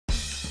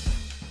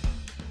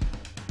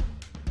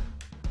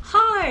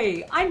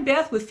Hi, I'm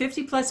Beth with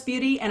 50 Plus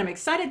Beauty, and I'm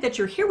excited that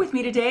you're here with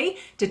me today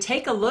to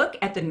take a look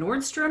at the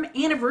Nordstrom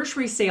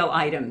anniversary sale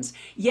items.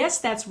 Yes,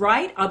 that's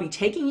right. I'll be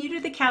taking you to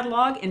the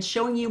catalog and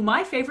showing you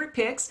my favorite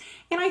picks,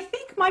 and I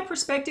think my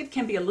perspective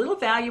can be a little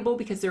valuable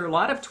because there are a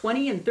lot of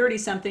 20 and 30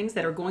 somethings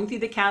that are going through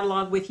the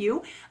catalog with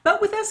you.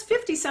 But with us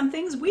 50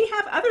 somethings, we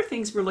have other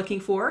things we're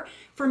looking for.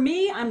 For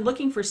me, I'm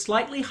looking for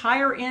slightly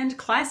higher end,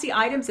 classy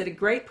items at a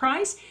great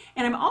price,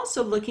 and I'm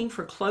also looking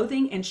for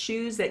clothing and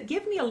shoes that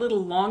give me a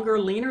little longer,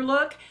 leaner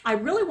look. I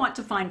really want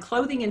to find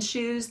clothing and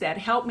shoes that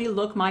help me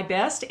look my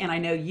best, and I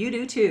know you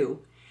do too.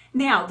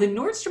 Now, the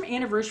Nordstrom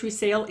anniversary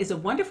sale is a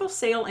wonderful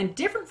sale and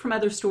different from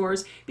other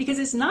stores because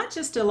it's not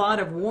just a lot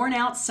of worn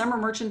out summer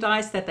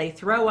merchandise that they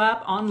throw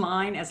up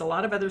online as a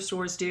lot of other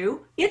stores do.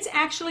 It's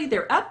actually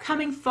their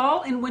upcoming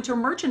fall and winter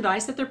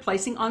merchandise that they're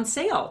placing on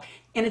sale.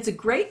 And it's a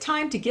great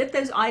time to get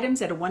those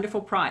items at a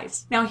wonderful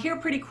price. Now here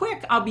pretty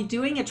quick, I'll be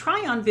doing a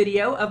try-on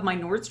video of my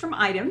Nordstrom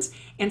items.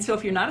 And so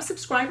if you're not a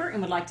subscriber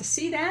and would like to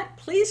see that,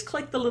 please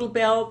click the little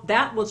bell.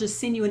 That will just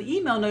send you an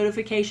email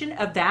notification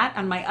of that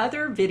on my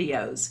other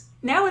videos.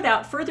 Now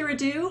without further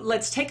ado,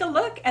 let's take a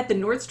look at the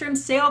Nordstrom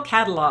sale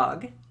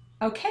catalog.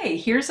 Okay,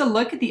 here's a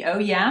look at the Oh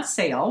Yeah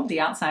sale,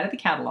 the outside of the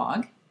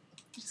catalog.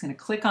 Just going to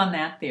click on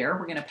that there.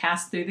 We're going to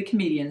pass through the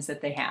comedians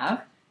that they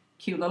have.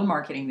 Cute little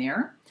marketing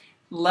there.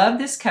 Love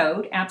this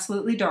coat,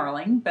 absolutely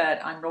darling,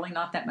 but I'm really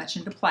not that much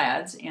into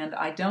plaids, and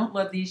I don't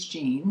love these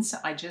jeans.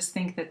 I just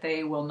think that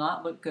they will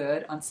not look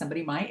good on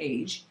somebody my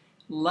age.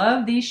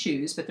 Love these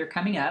shoes, but they're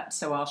coming up,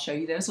 so I'll show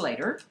you those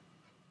later.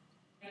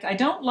 I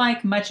don't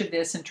like much of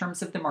this in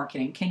terms of the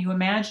marketing. Can you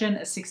imagine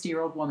a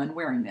 60-year-old woman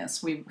wearing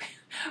this?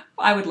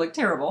 I would look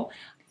terrible.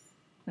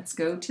 Let's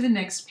go to the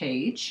next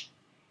page.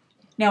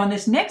 Now on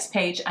this next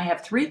page, I have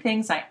three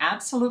things I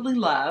absolutely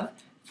love.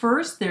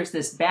 First, there's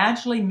this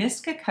Badgley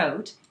Mischka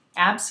coat.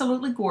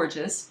 Absolutely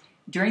gorgeous.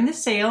 During the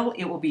sale,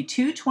 it will be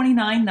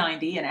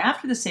 $229.90, and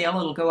after the sale,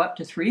 it'll go up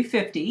to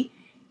 $350.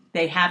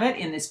 They have it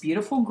in this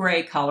beautiful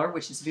gray color,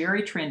 which is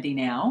very trendy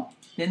now.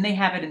 Then they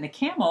have it in the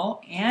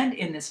camel and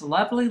in this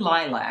lovely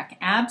lilac.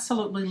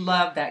 Absolutely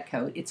love that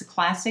coat. It's a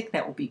classic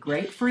that will be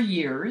great for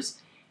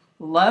years.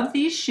 Love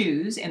these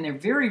shoes, and they're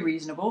very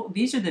reasonable.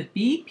 These are the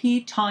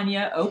BP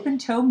Tonya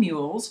open-toe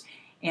mules,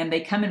 and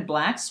they come in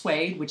black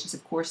suede, which is,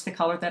 of course, the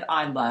color that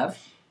I love.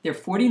 They're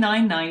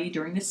 $49.90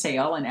 during the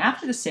sale, and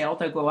after the sale,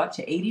 they'll go up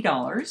to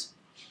 $80.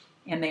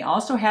 And they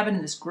also have it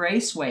in this gray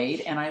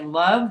suede, and I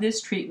love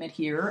this treatment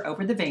here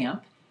over the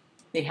vamp.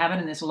 They have it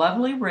in this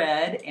lovely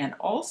red and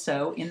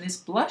also in this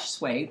blush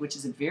suede, which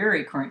is a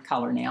very current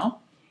color now.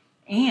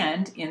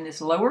 And in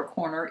this lower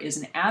corner is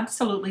an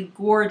absolutely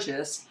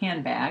gorgeous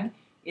handbag.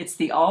 It's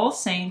the All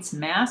Saints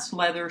mass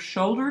leather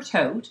shoulder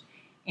tote,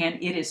 and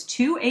it is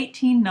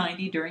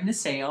 $218.90 during the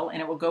sale,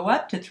 and it will go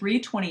up to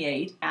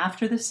 $328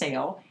 after the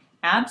sale.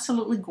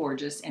 Absolutely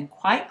gorgeous and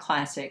quite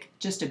classic,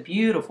 just a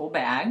beautiful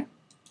bag.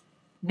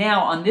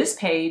 Now on this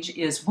page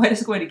is what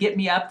is going to get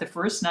me up the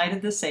first night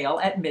of the sale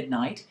at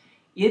midnight.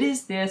 It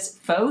is this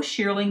Faux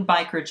Shearling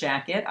biker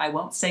jacket. I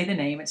won't say the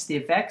name, it's the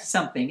Avec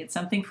something, it's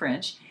something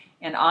French.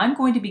 And I'm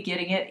going to be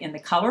getting it in the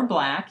color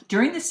black.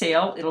 During the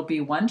sale, it'll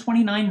be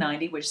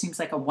 $129.90, which seems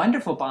like a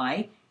wonderful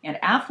buy. And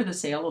after the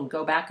sale, it'll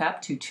go back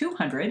up to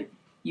 $200.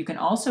 You can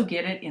also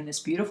get it in this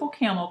beautiful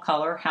camel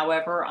color.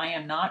 However, I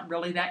am not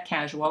really that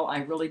casual. I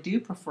really do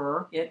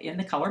prefer it in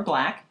the color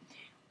black.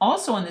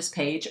 Also on this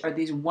page are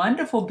these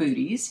wonderful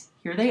booties.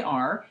 Here they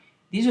are.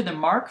 These are the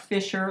Marc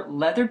Fisher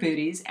leather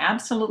booties.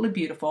 Absolutely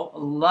beautiful.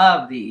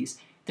 Love these.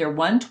 They're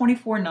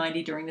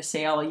 $124.90 during the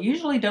sale. I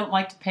usually don't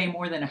like to pay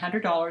more than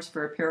 $100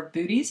 for a pair of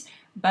booties,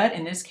 but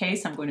in this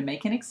case, I'm going to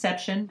make an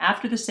exception.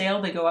 After the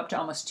sale, they go up to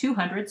almost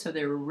 $200, so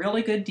they're a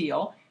really good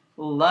deal.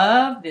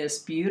 Love this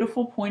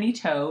beautiful pointy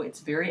toe. It's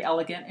very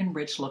elegant and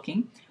rich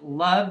looking.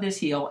 Love this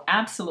heel.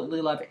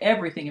 Absolutely love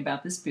everything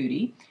about this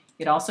bootie.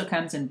 It also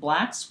comes in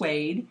black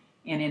suede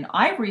and in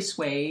ivory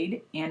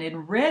suede and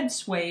in red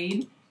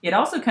suede. It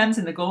also comes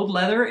in the gold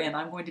leather, and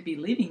I'm going to be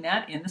leaving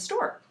that in the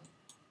store.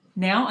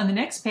 Now on the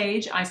next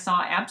page, I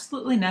saw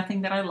absolutely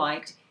nothing that I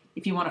liked.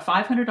 If you want a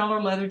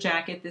 $500 leather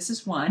jacket, this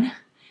is one,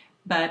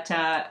 but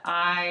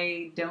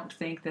I don't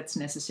think that's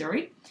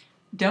necessary.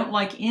 Don't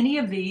like any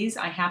of these,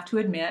 I have to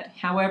admit.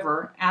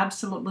 However,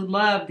 absolutely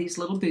love these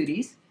little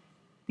booties.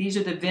 These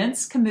are the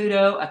Vince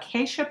Camuto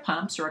Acasha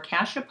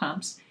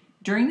pumps.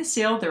 During the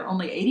sale, they're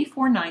only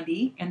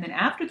 $84.90, and then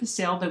after the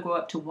sale, they'll go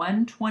up to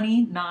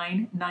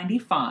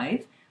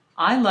 $129.95.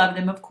 I love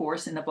them, of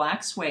course, in the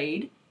black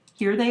suede.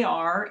 Here they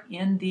are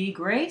in the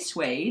gray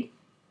suede.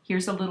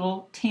 Here's a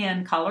little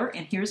tan color,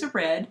 and here's a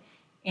red.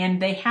 And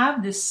they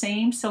have this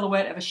same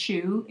silhouette of a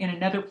shoe in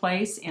another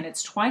place, and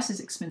it's twice as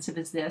expensive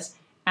as this.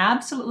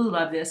 Absolutely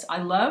love this.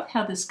 I love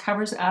how this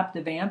covers up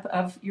the vamp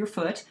of your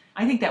foot.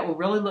 I think that will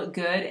really look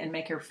good and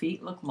make your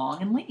feet look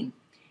long and lean.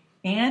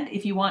 And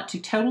if you want to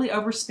totally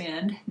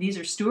overspend, these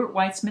are Stuart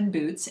Weitzman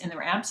boots, and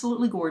they're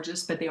absolutely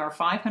gorgeous, but they are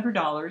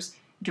 $500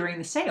 during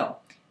the sale.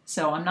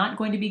 So I'm not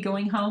going to be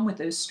going home with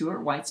those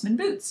Stuart Weitzman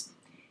boots.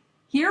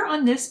 Here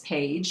on this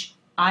page,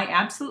 I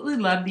absolutely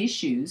love these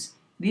shoes.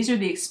 These are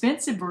the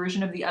expensive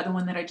version of the other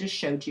one that I just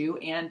showed you,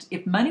 and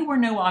if money were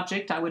no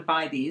object, I would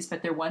buy these,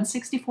 but they're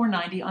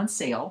 $164.90 on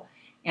sale,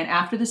 and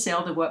after the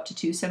sale they'll go up to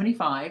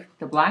 $275.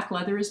 The black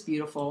leather is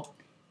beautiful,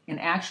 and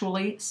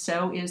actually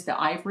so is the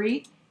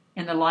ivory,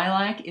 and the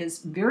lilac is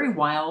very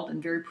wild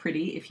and very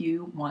pretty if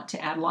you want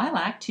to add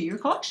lilac to your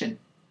collection.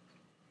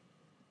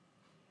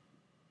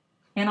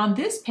 And on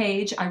this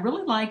page, I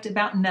really liked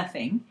about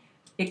nothing,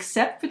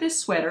 except for this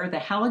sweater, the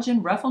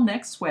Halogen ruffle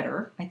neck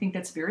sweater. I think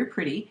that's very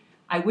pretty.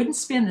 I wouldn't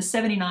spend the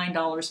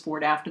 $79 for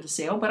it after the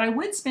sale, but I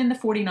would spend the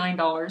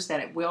 $49 that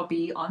it will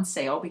be on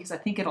sale because I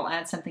think it'll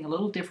add something a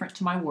little different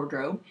to my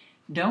wardrobe.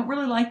 Don't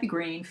really like the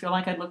green, feel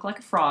like I'd look like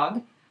a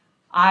frog.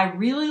 I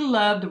really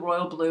love the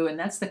royal blue, and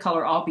that's the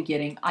color I'll be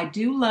getting. I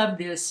do love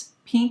this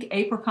pink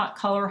apricot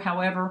color,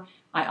 however,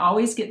 I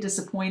always get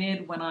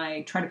disappointed when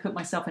I try to put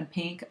myself in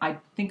pink. I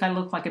think I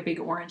look like a big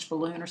orange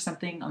balloon or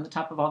something on the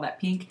top of all that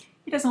pink.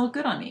 It doesn't look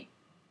good on me.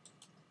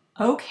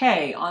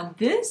 Okay, on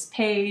this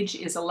page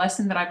is a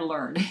lesson that I've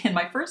learned. In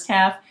my first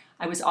half,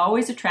 I was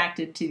always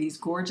attracted to these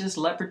gorgeous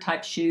leopard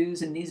type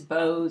shoes and these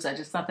bows. I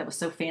just thought that was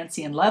so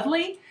fancy and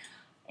lovely.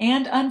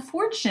 And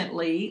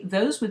unfortunately,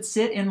 those would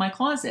sit in my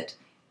closet.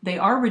 They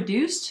are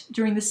reduced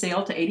during the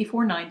sale to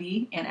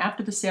 $84.90, and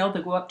after the sale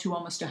they'll go up to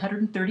almost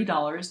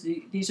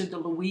 $130. These are the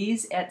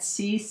Louise at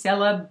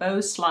Cela bow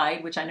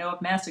slide, which I know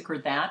I've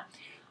massacred that.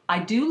 I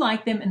do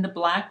like them in the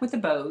black with the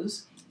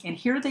bows, and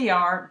here they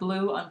are,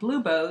 blue on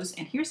blue bows,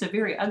 and here's a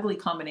very ugly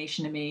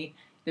combination to me,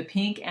 the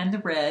pink and the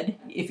red.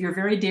 If you're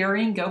very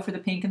daring, go for the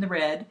pink and the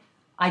red.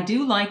 I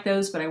do like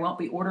those, but I won't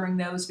be ordering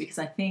those because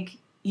I think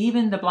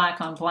even the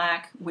black on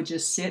black would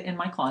just sit in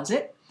my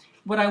closet.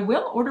 What I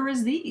will order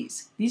is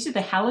these. These are the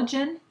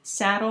Halogen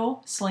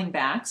saddle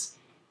slingbacks,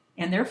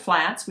 and they're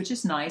flats, which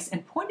is nice,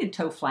 and pointed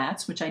toe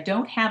flats, which I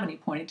don't have any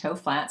pointed toe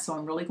flats, so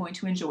I'm really going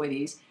to enjoy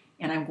these.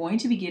 And I'm going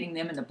to be getting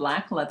them in the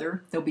black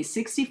leather. They'll be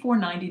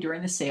 $64.90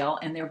 during the sale,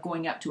 and they're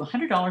going up to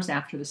 $100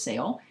 after the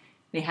sale.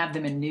 They have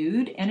them in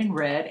nude and in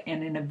red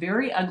and in a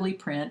very ugly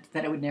print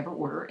that I would never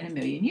order in a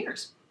million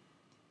years.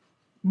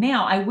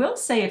 Now, I will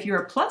say if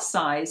you're a plus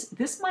size,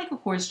 this Michael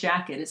Kors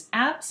jacket is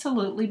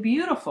absolutely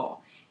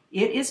beautiful.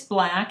 It is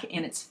black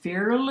and it's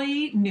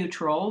fairly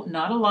neutral,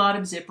 not a lot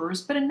of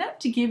zippers, but enough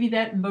to give you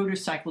that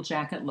motorcycle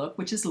jacket look,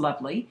 which is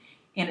lovely.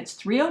 And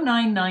it's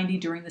 $309.90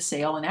 during the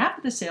sale, and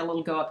after the sale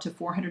it'll go up to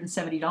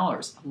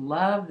 $470.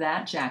 Love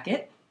that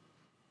jacket.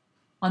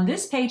 On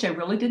this page I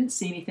really didn't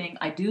see anything.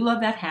 I do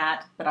love that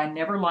hat, but I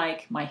never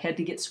like my head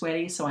to get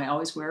sweaty, so I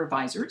always wear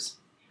visors.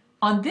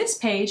 On this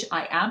page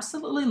I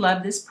absolutely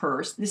love this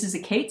purse. This is a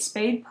Kate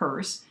Spade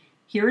purse.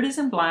 Here it is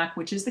in black,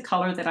 which is the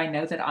color that I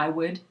know that I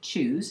would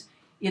choose.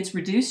 It's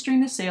reduced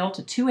during the sale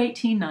to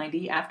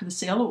 $218.90. After the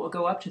sale, it will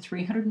go up to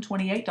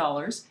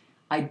 $328.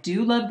 I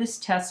do love this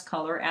test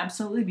color,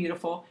 absolutely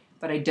beautiful,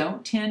 but I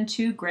don't tend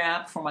to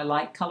grab for my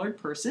light colored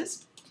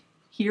purses.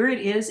 Here it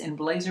is in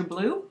blazer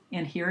blue,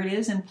 and here it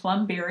is in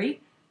plum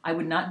berry. I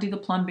would not do the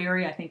plum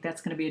berry. I think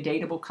that's going to be a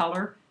dateable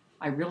color.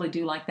 I really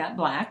do like that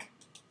black.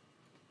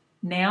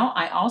 Now,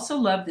 I also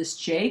love this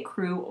J.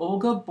 Crew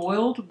Olga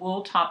boiled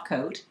wool top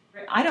coat.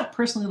 I don't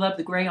personally love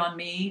the gray on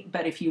me,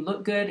 but if you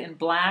look good in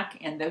black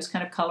and those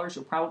kind of colors,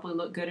 you'll probably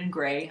look good in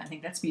gray. I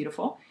think that's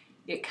beautiful.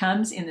 It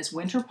comes in this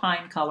winter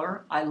pine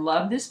color. I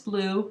love this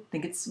blue. I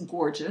think it's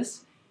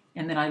gorgeous.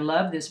 And then I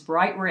love this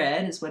bright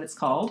red is what it's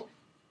called.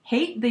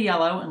 Hate the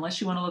yellow unless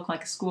you want to look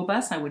like a school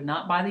bus. I would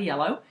not buy the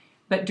yellow.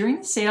 But during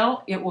the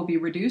sale, it will be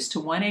reduced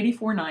to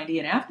 $184.90,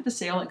 and after the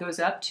sale, it goes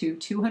up to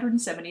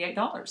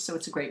 $278. So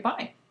it's a great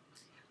buy.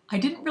 I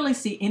didn't really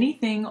see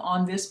anything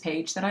on this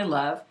page that I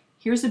love.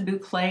 Here's a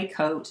boucle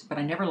coat, but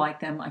I never like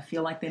them. I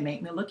feel like they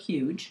make me look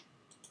huge.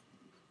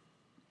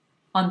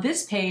 On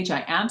this page,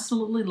 I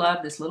absolutely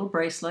love this little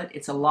bracelet.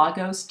 It's a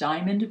Lagos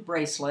diamond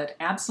bracelet,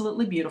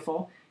 absolutely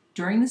beautiful.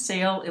 During the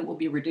sale, it will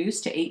be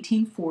reduced to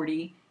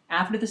 $18.40.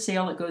 After the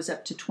sale, it goes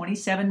up to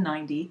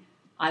 $27.90.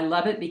 I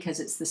love it because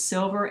it's the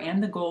silver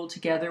and the gold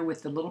together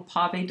with the little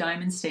pave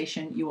diamond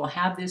station. You will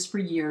have this for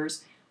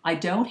years. I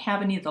don't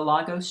have any of the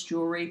Lagos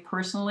jewelry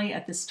personally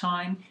at this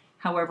time.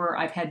 However,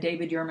 I've had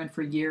David Yurman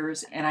for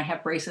years, and I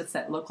have bracelets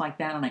that look like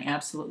that, and I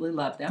absolutely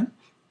love them.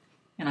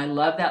 And I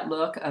love that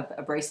look of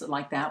a bracelet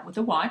like that with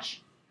a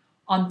watch.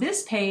 On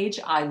this page,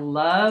 I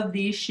love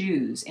these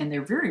shoes, and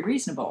they're very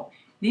reasonable.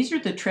 These are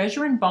the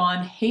Treasure and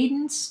Bond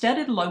Hayden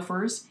studded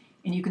loafers,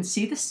 and you can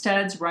see the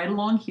studs right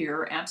along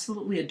here.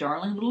 Absolutely a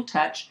darling little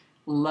touch.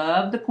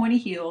 Love the pointy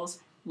heels.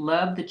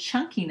 Love the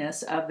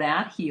chunkiness of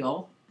that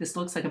heel. This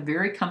looks like a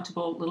very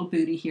comfortable little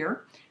booty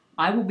here.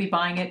 I will be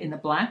buying it in the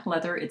black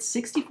leather. It's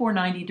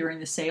 $64.90 during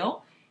the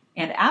sale,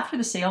 and after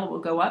the sale, it will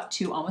go up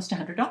to almost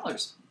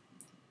 $100.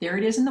 There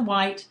it is in the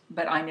white,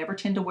 but I never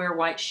tend to wear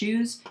white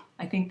shoes.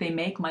 I think they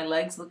make my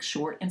legs look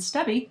short and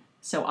stubby,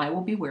 so I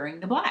will be wearing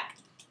the black.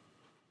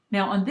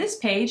 Now on this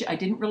page, I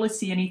didn't really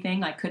see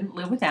anything I couldn't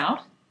live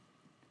without.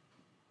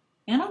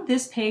 And on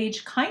this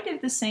page, kind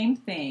of the same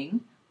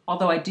thing,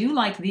 although I do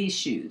like these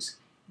shoes.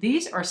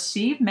 These are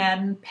Steve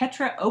Madden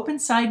Petra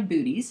open-side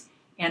booties,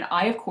 And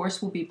I, of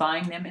course, will be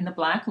buying them in the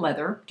black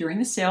leather. During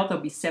the sale, they'll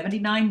be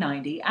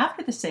 $79.90.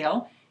 After the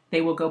sale, they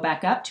will go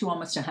back up to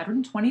almost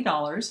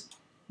 $120.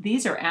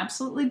 These are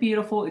absolutely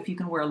beautiful if you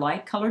can wear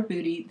light colored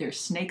bootie. They're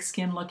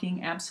snakeskin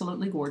looking,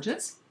 absolutely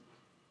gorgeous.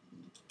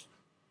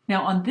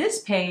 Now on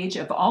this page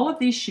of all of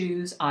these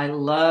shoes, I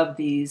love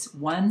these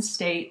One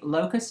State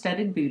Loca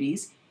studded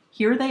booties.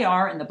 Here they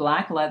are in the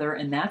black leather,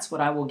 and that's what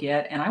I will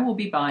get, and I will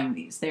be buying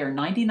these. They are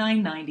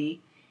 $99.90,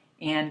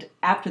 and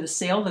after the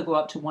sale they'll go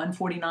up to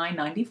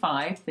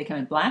 $149.95. They come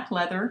in black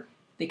leather,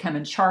 they come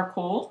in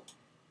charcoal,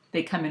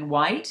 they come in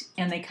white,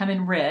 and they come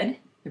in red.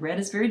 The red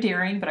is very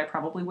daring, but I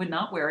probably would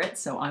not wear it,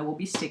 so I will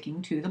be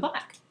sticking to the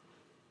black.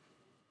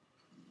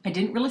 I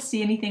didn't really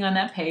see anything on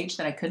that page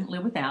that I couldn't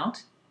live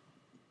without.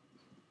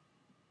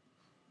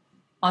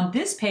 On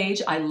this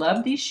page, I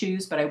love these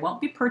shoes, but I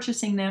won't be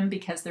purchasing them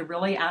because they're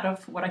really out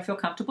of what I feel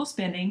comfortable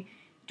spending.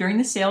 During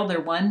the sale,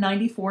 they're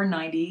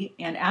 $194.90,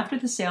 and after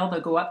the sale, they'll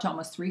go up to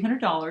almost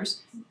 $300.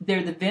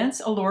 They're the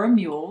Vince Alora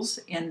Mules,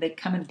 and they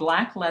come in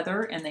black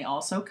leather, and they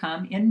also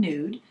come in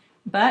nude.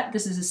 But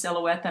this is a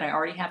silhouette that I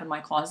already have in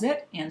my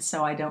closet, and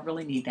so I don't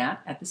really need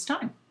that at this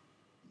time.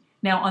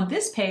 Now on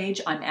this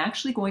page, I'm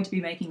actually going to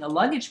be making a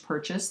luggage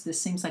purchase. This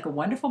seems like a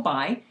wonderful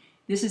buy.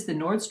 This is the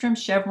Nordstrom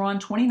Chevron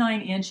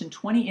 29-inch and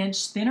 20-inch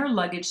spinner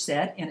luggage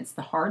set, and it's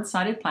the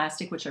hard-sided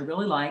plastic, which I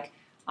really like.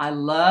 I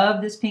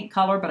love this pink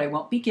color, but I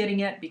won't be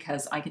getting it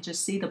because I can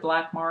just see the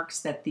black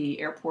marks that the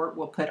airport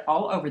will put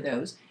all over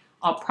those.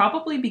 I'll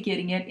probably be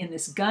getting it in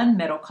this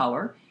gunmetal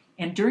color,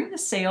 and during the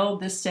sale,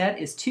 this set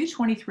is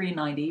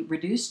 $223.90,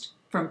 reduced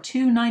from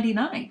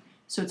 $299.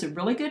 So it's a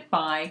really good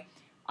buy.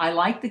 I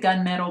like the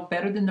gunmetal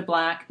better than the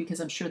black because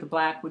I'm sure the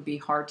black would be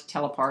hard to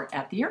tell apart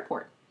at the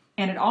airport.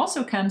 And it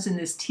also comes in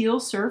this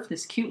teal surf,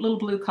 this cute little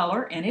blue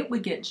color, and it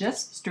would get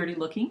just sturdy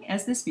looking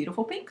as this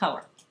beautiful pink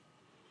color.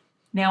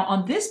 Now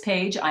on this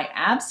page, I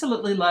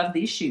absolutely love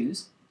these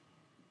shoes.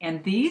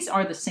 And these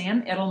are the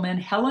Sam Edelman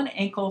Helen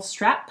Ankle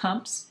Strap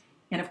Pumps.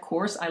 And of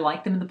course, I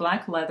like them in the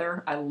black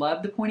leather. I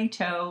love the pointy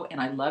toe, and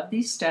I love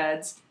these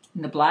studs.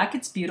 In the black,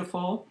 it's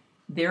beautiful.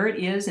 There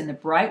it is in the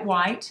bright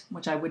white,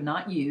 which I would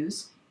not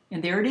use.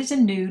 And there it is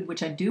in nude,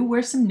 which I do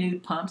wear some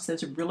nude pumps.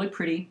 Those are really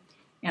pretty.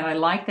 And I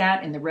like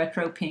that in the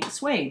retro pink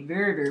suede.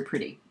 Very, very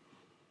pretty.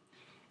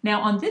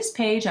 Now on this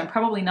page, I'm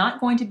probably not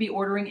going to be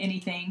ordering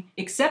anything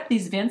except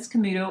these Vince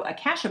Camuto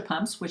Acasha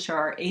pumps, which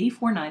are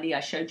 $84.90. I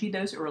showed you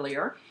those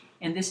earlier.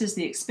 And this is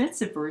the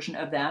expensive version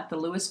of that, the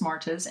Louis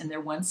Martes, and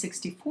they're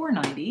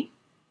 $164.90.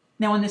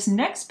 Now on this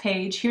next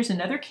page, here's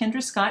another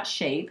Kendra Scott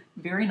shape,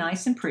 very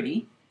nice and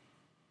pretty.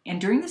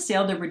 And during the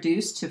sale, they're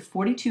reduced to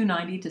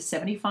 $42.90 to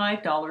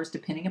 $75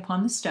 depending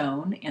upon the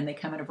stone, and they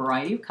come in a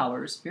variety of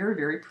colors. Very,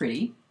 very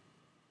pretty.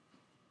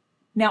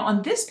 Now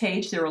on this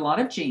page, there are a lot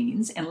of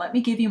jeans, and let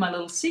me give you my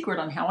little secret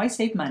on how I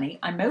save money.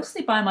 I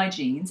mostly buy my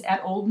jeans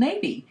at Old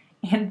Navy,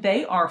 and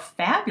they are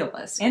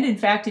fabulous. And in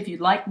fact, if you'd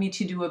like me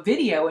to do a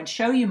video and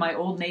show you my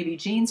Old Navy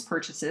jeans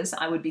purchases,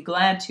 I would be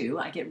glad to.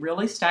 I get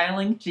really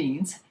styling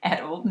jeans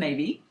at Old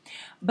Navy.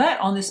 But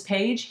on this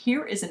page,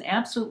 here is an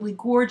absolutely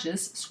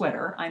gorgeous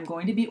sweater. I'm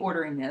going to be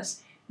ordering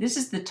this. This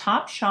is the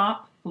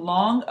Topshop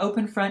long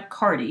open front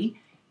cardi.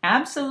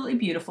 Absolutely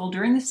beautiful.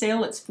 During the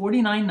sale, it's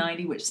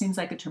 $49.90, which seems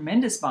like a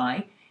tremendous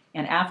buy.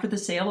 And after the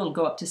sale, it'll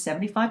go up to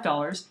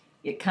 $75.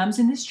 It comes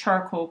in this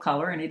charcoal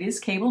color, and it is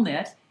cable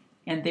knit.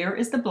 And there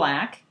is the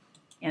black,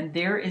 and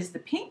there is the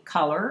pink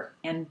color,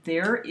 and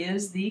there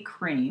is the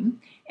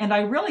cream. And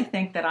I really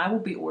think that I will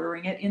be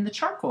ordering it in the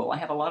charcoal. I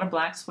have a lot of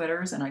black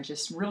sweaters, and I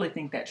just really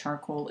think that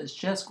charcoal is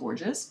just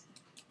gorgeous.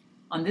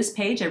 On this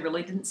page, I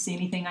really didn't see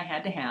anything I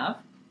had to have.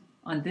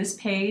 On this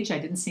page, I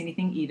didn't see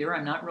anything either.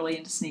 I'm not really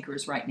into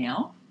sneakers right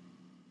now.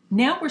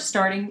 Now we're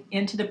starting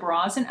into the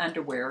bras and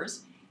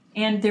underwears,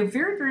 and they're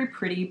very, very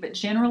pretty, but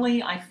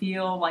generally I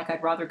feel like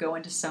I'd rather go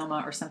into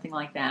Soma or something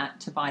like that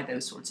to buy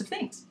those sorts of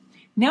things.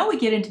 Now we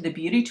get into the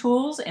beauty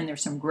tools, and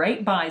there's some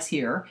great buys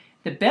here.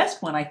 The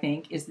best one, I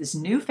think, is this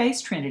New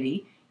Face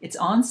Trinity. It's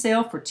on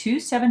sale for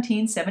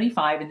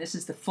 $217.75, and this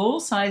is the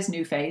full-size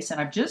New Face, and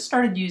I've just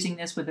started using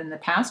this within the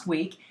past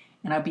week,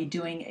 and I'll be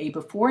doing a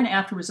before and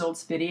after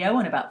results video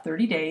in about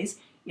 30 days.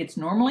 It's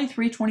normally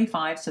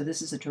 $325, so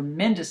this is a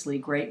tremendously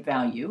great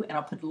value, and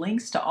I'll put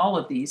links to all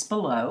of these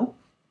below.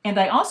 And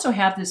I also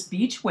have this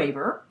Beach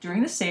Waver.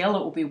 During the sale, it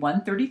will be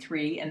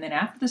 $133, and then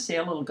after the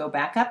sale, it'll go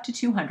back up to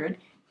 $200.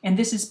 And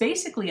this is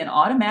basically an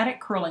automatic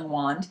curling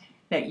wand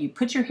that you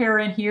put your hair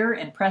in here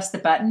and press the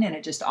button, and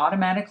it just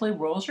automatically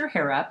rolls your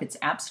hair up. It's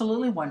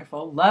absolutely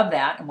wonderful. Love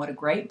that, and what a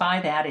great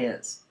buy that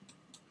is.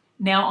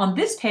 Now on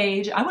this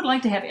page, I would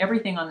like to have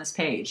everything on this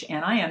page,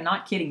 and I am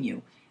not kidding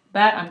you,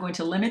 but I'm going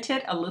to limit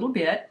it a little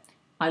bit.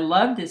 I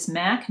love this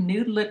MAC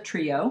Nude Lip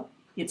Trio.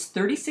 It's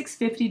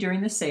 $36.50 during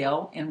the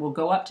sale, and will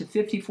go up to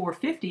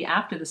 $54.50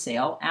 after the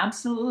sale.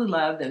 Absolutely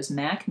love those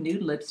MAC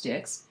Nude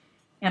lipsticks.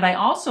 And I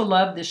also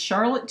love this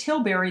Charlotte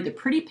Tilbury, the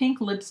Pretty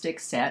Pink lipstick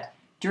set.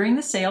 During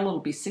the sale, it'll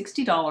be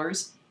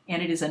 $60,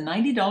 and it is a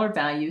 $90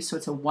 value, so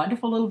it's a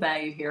wonderful little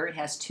value here. It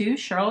has two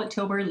Charlotte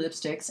Tilbury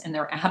lipsticks, and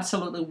they're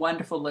absolutely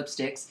wonderful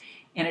lipsticks.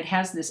 and it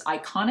has this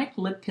iconic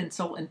lip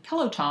pencil in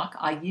Pillow Talk.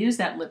 I use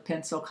that lip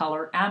pencil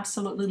color,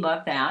 absolutely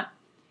love that.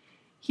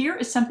 Here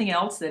is something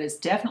else that is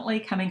definitely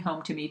coming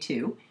home to me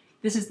too.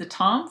 This is the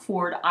Tom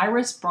Ford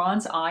Iris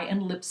Bronze Eye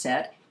and Lip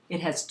Set.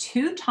 It has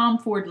 2 Tom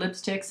Ford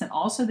lipsticks and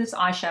also this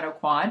eyeshadow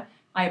quad.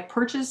 I have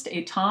purchased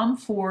a Tom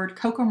Ford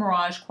Cocoa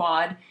Mirage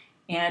quad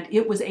and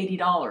it was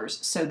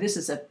 $80, so this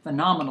is a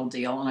phenomenal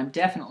deal and I'm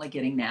definitely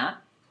getting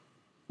that.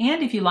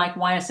 And if you like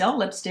YSL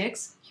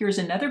lipsticks, here's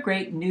another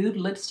great nude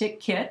lipstick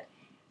kit,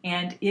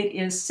 and it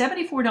is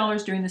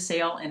 $74 during the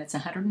sale and it's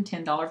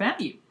 $110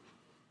 value.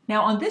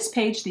 Now on this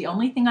page, the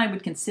only thing I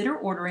would consider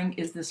ordering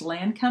is this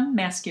Lancome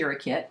mascara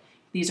kit.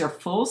 These are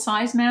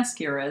full-size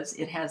mascaras.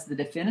 It has the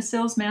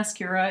Definicils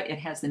mascara, it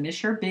has the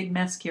Mischka Big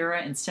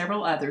mascara, and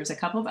several others, a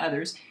couple of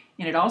others.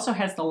 And it also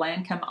has the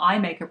Lancome eye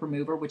makeup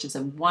remover, which is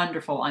a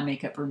wonderful eye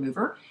makeup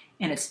remover.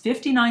 And it's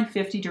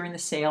 $59.50 during the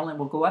sale and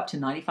will go up to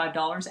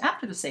 $95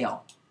 after the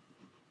sale.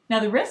 Now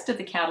the rest of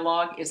the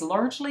catalog is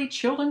largely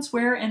children's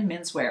wear and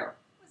menswear.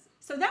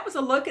 So that was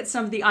a look at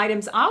some of the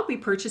items I'll be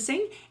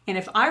purchasing, and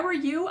if I were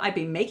you, I'd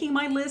be making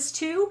my list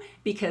too,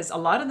 because a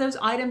lot of those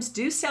items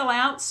do sell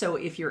out, so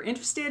if you're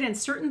interested in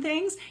certain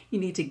things, you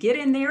need to get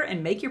in there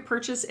and make your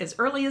purchase as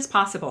early as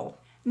possible.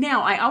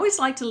 Now, I always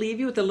like to leave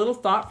you with a little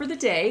thought for the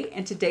day,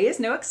 and today is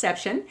no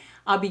exception.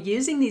 I'll be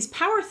using these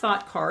Power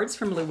Thought cards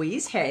from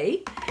Louise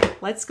Hay.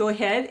 Let's go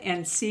ahead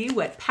and see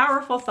what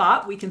powerful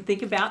thought we can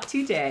think about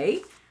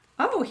today.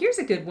 Oh, here's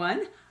a good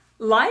one.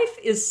 Life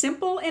is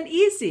simple and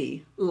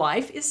easy.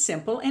 Life is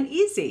simple and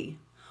easy.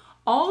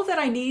 All that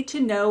I need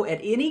to know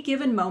at any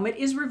given moment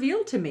is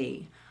revealed to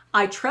me.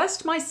 I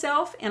trust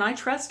myself and I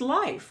trust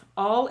life.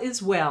 All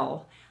is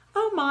well.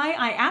 Oh my,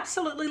 I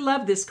absolutely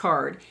love this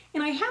card.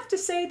 And I have to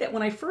say that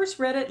when I first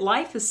read it,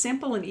 life is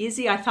simple and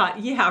easy, I thought,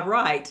 yeah,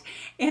 right.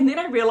 And then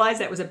I realized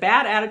that was a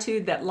bad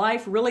attitude, that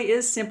life really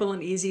is simple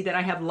and easy, that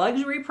I have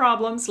luxury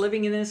problems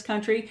living in this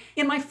country.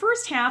 In my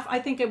first half, I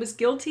think I was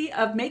guilty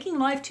of making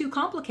life too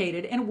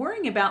complicated and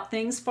worrying about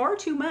things far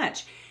too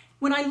much.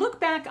 When I look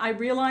back, I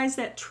realize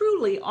that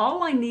truly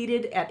all I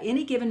needed at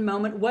any given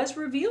moment was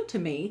revealed to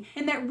me,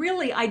 and that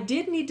really I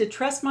did need to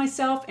trust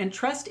myself and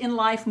trust in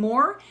life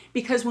more,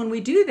 because when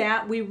we do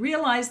that, we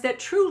realize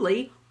that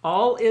truly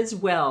all is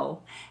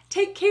well.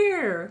 Take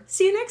care.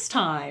 See you next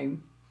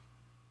time.